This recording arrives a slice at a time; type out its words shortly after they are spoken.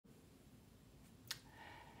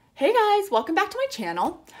Hey guys, welcome back to my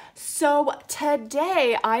channel. So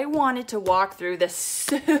today I wanted to walk through this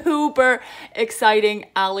super exciting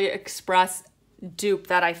AliExpress dupe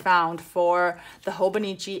that I found for the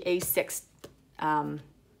Hobonichi A6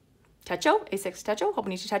 Techo,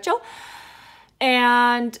 Hobonichi Techo.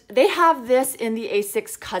 And they have this in the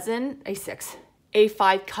A5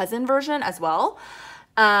 cousin version as well.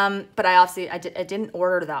 But I didn't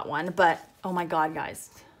order that one, but oh my God,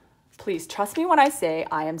 guys. Please trust me when I say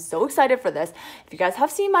I am so excited for this. If you guys have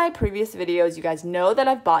seen my previous videos, you guys know that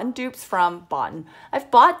I've bought dupes from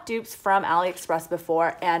AliExpress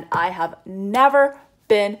before, and I have never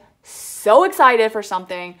been so excited for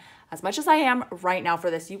something as much as I am right now for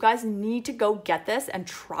this. You guys need to go get this and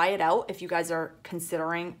try it out if you guys are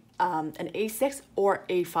considering an A6 or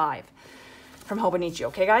A5 from Hobonichi,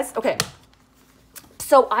 okay guys? Okay.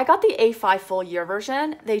 So I got the A5 full year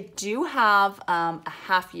version. They do have a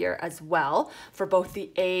half year as well for both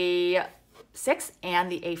the A6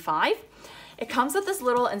 and the A5. It comes with this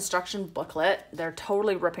little instruction booklet. They're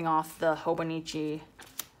totally ripping off the Hobonichi.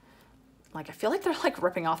 Like, I feel like they're like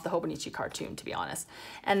ripping off the Hobonichi cartoon, to be honest.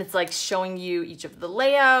 And it's like showing you each of the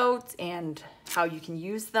layouts and how you can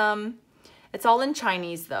use them. It's all in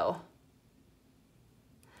Chinese though.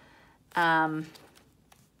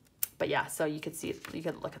 But yeah, so you could see, you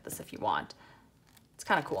could look at this if you want. It's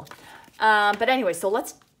kind of cool. But anyway, so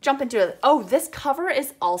let's jump into it. Oh, this cover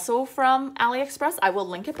is also from AliExpress. I will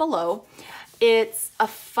link it below. It's a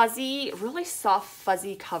fuzzy, really soft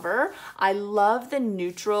fuzzy cover. I love the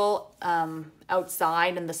neutral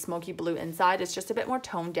outside and the smoky blue inside. It's just a bit more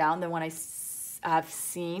toned down than what I've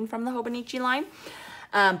seen from the Hobonichi line.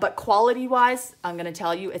 But quality-wise, I'm going to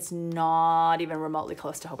tell you, it's not even remotely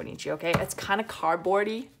close to Hobonichi, okay? It's kind of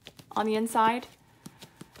cardboardy on the inside.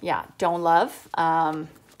 Yeah, don't love.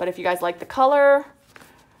 But if you guys like the color,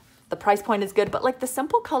 the price point is good. But like the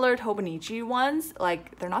simple colored Hobonichi ones,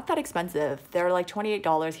 like they're not that expensive. They're like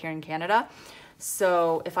 $28 here in Canada.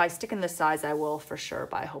 So if I stick in this size, I will for sure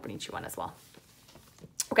buy a Hobonichi one as well.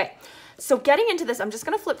 Okay, so getting into this, I'm just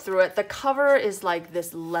gonna flip through it. The cover is like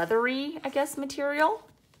this leathery, I guess, material.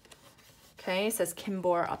 Okay, it says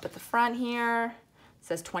Kimbor up at the front here. It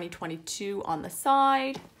says 2022 on the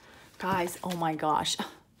side. Guys, oh my gosh.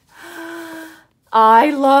 I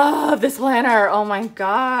love this planner. Oh my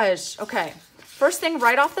gosh. Okay, first thing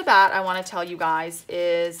right off the bat I want to tell you guys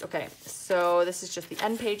is, okay, so this is just the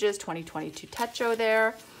end pages, 2022 Techo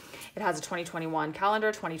there. It has a 2021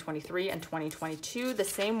 calendar, 2023, and 2022, the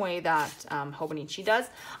same way that Hobonichi does.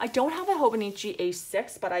 I don't have a Hobonichi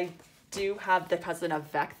A6, but I do have the cousin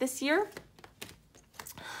of Vec this year.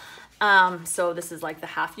 So this is like the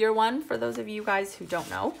half year one for those of you guys who don't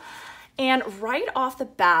know. And right off the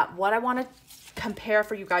bat, what I want to compare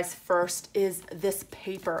for you guys first is this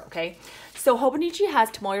paper, okay? So Hobonichi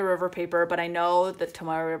has Tomoe River paper, but I know that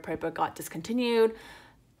Tomoe River paper got discontinued,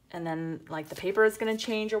 and then like the paper is going to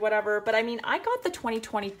change or whatever. But I mean, I got the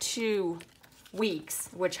 2022 weeks,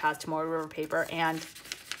 which has Tomoe River paper, and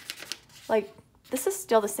like this is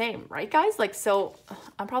still the same, right guys? Like, so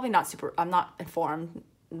I'm probably not I'm not informed,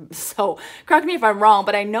 so correct me if I'm wrong,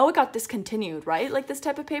 but I know it got discontinued, right? Like this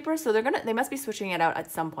type of paper. So they must be switching it out at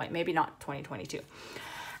some point, maybe not 2022.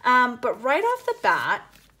 But right off the bat,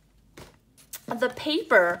 the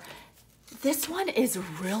paper, this one is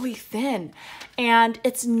really thin, and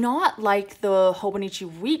it's not like the Hobonichi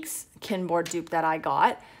Weeks Kinboard dupe that I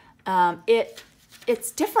got.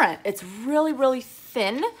 It's different. It's really, really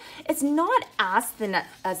thin. It's not as thin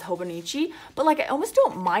as Hobonichi, but like I almost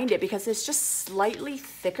don't mind it because it's just slightly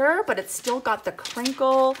thicker, but it's still got the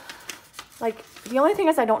crinkle. Like the only thing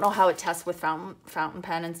is I don't know how it tests with fountain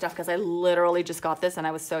pen and stuff because I literally just got this and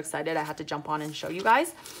I was so excited I had to jump on and show you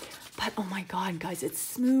guys. But oh my God, guys, it's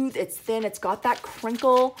smooth, it's thin, it's got that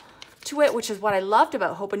crinkle to it, which is what I loved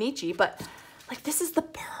about Hobonichi. But like this is the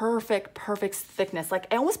perfect thickness. Like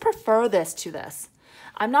I almost prefer this to this.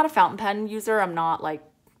 I'm not a fountain pen user. I'm not like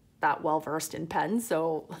that well versed in pens,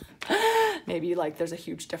 so maybe like there's a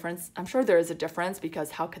huge difference. I'm sure there is a difference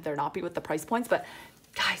because how could there not be with the price points? But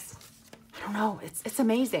guys, I don't know. It's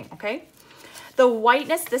amazing. Okay, the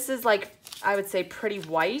whiteness. This is like, I would say pretty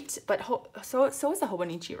white, but so is the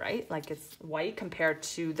Hobonichi, right? Like it's white compared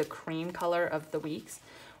to the cream color of the Weeks,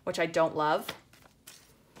 which I don't love.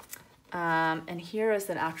 And here is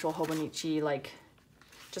an actual Hobonichi, like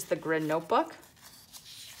just the grid notebook.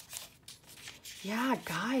 Yeah,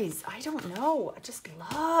 guys, I don't know. I just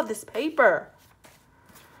love this paper.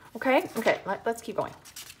 Okay, let's keep going.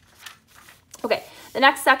 Okay, the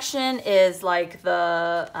next section is like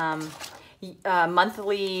the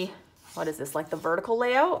monthly, what is this? Like the vertical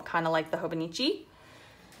layout, kind of like the Hobonichi.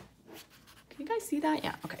 Can you guys see that?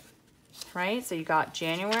 Yeah, okay. right? So you got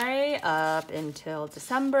January up until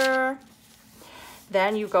December.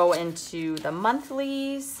 Then you go into the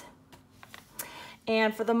monthlies.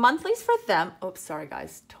 And for the monthlies for them, oops, sorry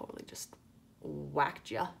guys, totally just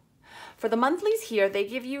whacked ya. For the monthlies here, they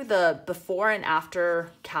give you the before and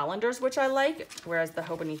after calendars, which I like, whereas the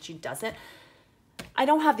Hobonichi doesn't. I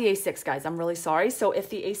don't have the A6, guys. I'm really sorry. So if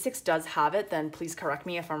the A6 does have it, then please correct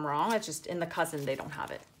me if I'm wrong. It's just in the cousin, they don't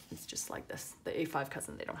have it. It's just like this. The A5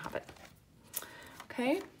 cousin, they don't have it.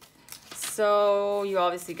 Okay. So you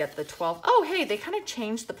obviously get the 12. Oh, hey, they kind of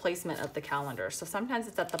changed the placement of the calendar. So sometimes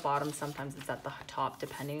it's at the bottom, sometimes it's at the top,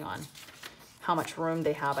 depending on how much room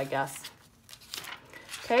they have, I guess.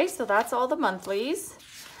 Okay, so that's all the monthlies.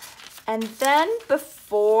 And then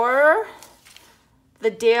before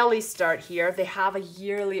the daily start here, they have a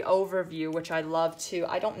yearly overview, which I love too.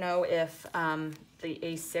 I don't know if the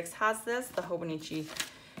A6 has this. The Hobonichi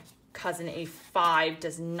cousin A5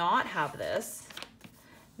 does not have this.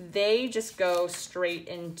 They just go straight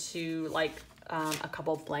into like a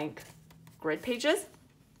couple blank grid pages.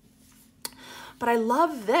 But I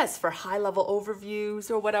love this for high level overviews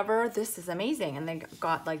or whatever. This is amazing. And they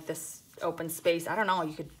got like this open space. I don't know,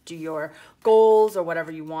 you could do your goals or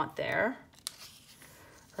whatever you want there,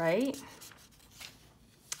 right?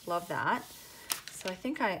 Love that. So I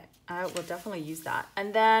think I will definitely use that.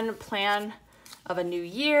 And then plan of a new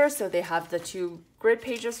year. So they have the 2 grid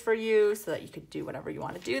pages for you so that you could do whatever you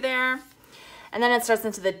want to do there. And then it starts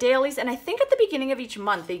into the dailies. And I think at the beginning of each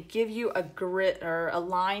month, they give you a grid or a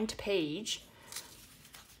lined page.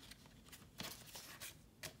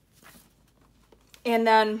 And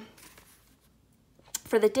then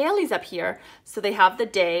for the dailies up here, so they have the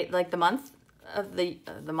day, like the month of the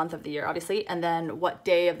year, obviously, and then what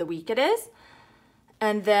day of the week it is.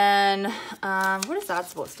 And then, what is that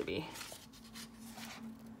supposed to be?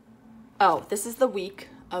 Oh, this is the week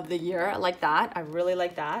of the year. I like that. I really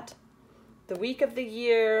like that. The week of the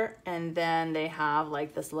year, and then they have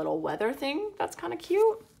like this little weather thing. That's kind of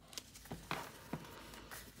cute.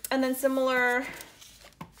 And then similar,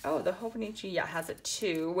 oh, the Hobonichi, yeah, has it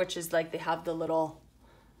too, which is like they have the little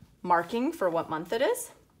marking for what month it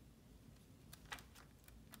is.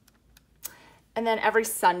 And then every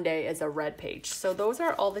Sunday is a red page. So those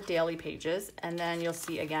are all the daily pages. And then you'll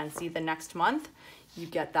see again, see the next month, you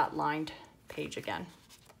get that lined page again.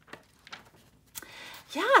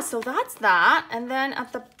 Yeah, so that's that. And then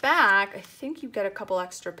at the back, I think you get a couple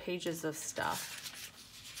extra pages of stuff.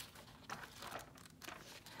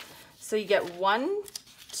 So you get 1,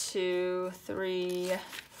 2, 3,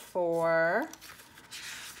 4,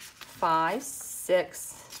 5,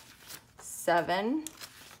 6, 7.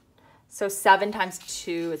 So 7 times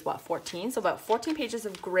 2 is what, 14? So about 14 pages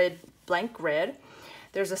of grid, blank grid.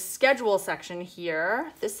 There's a schedule section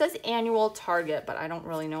here. This says annual target, but I don't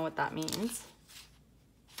really know what that means.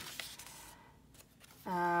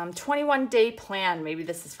 21-day plan. Maybe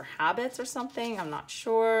this is for habits or something. I'm not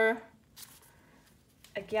sure.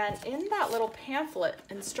 Again, in that little pamphlet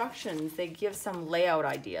instructions, they give some layout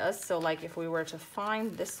ideas. So like if we were to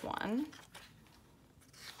find this one,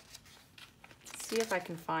 let's see if I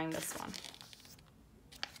can find this one.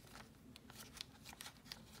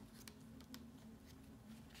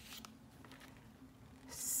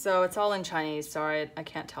 So it's all in Chinese. Sorry, I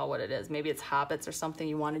can't tell what it is. Maybe it's habits or something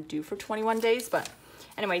you want to do for 21 days. But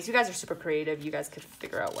anyways, you guys are super creative. You guys could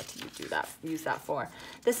figure out what to use that for.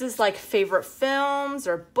 This is like favorite films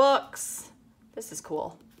or books. This is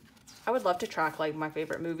cool. I would love to track like my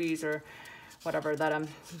favorite movies or whatever that I'm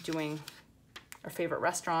doing, or favorite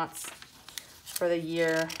restaurants for the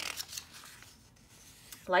year.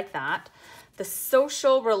 Like that. The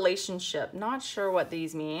social relationship, not sure what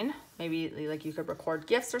these mean. Maybe like you could record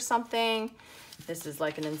gifts or something. This is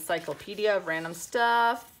like an encyclopedia of random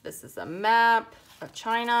stuff. This is a map of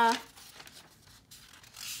China.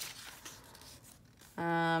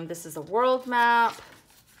 This is a world map.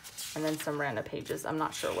 And then some random pages. I'm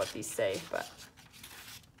not sure what these say, but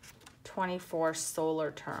 24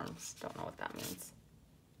 solar terms. Don't know what that means.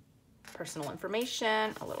 Personal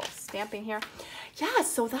information, a little stamping here. Yeah,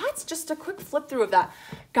 so that's just a quick flip through of that.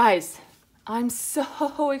 Guys, I'm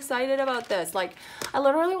so excited about this. Like, I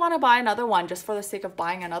literally want to buy another one just for the sake of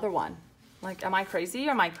buying another one. Like, am I crazy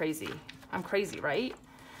or am I crazy? I'm crazy, right?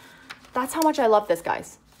 That's how much I love this,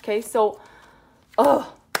 guys. Okay, so,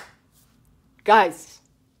 oh, guys,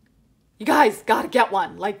 you guys gotta get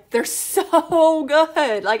one. Like, they're so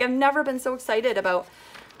good. Like, I've never been so excited about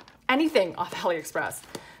anything off Aliexpress.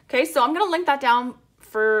 Okay, so I'm gonna link that down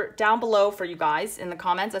below for you guys in the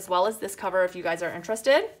comments, as well as this cover if you guys are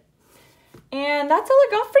interested. And that's all I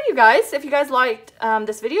got for you guys. If you guys liked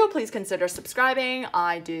this video, please consider subscribing.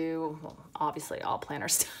 I do, well, obviously, all planner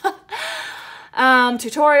stuff.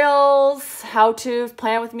 Tutorials, how to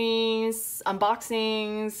plan with me,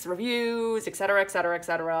 unboxings, reviews, etc., etc.,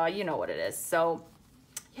 etc. You know what it is. So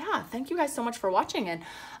yeah, thank you guys so much for watching, and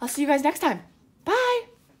I'll see you guys next time.